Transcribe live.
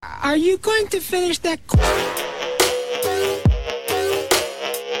Are you going to finish that?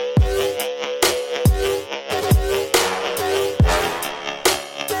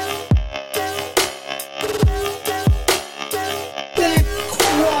 That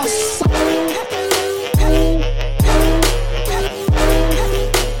croissant.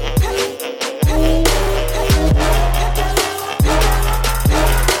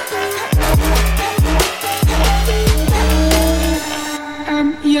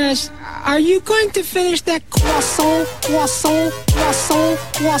 Yes. Are you going to finish that croissant, croissant, croissant,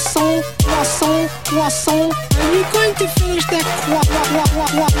 croissant, croissant, croissant? Are you going to finish that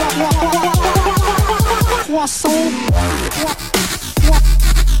croissant?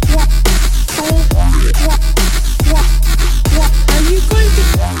 Are you going to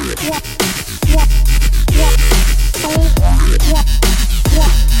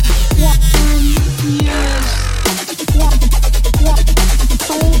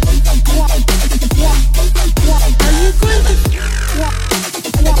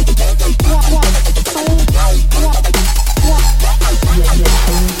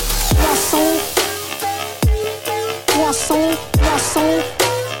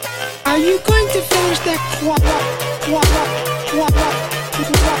Are you going to finish that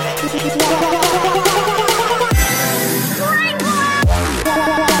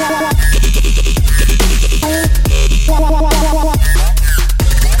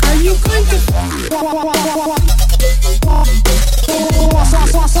Are you going to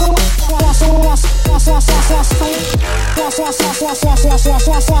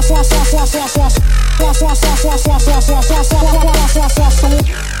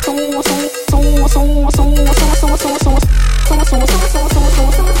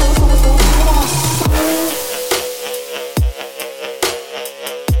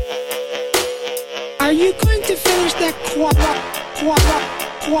Are you going to finish that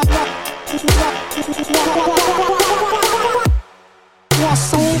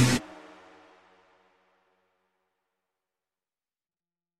croissant?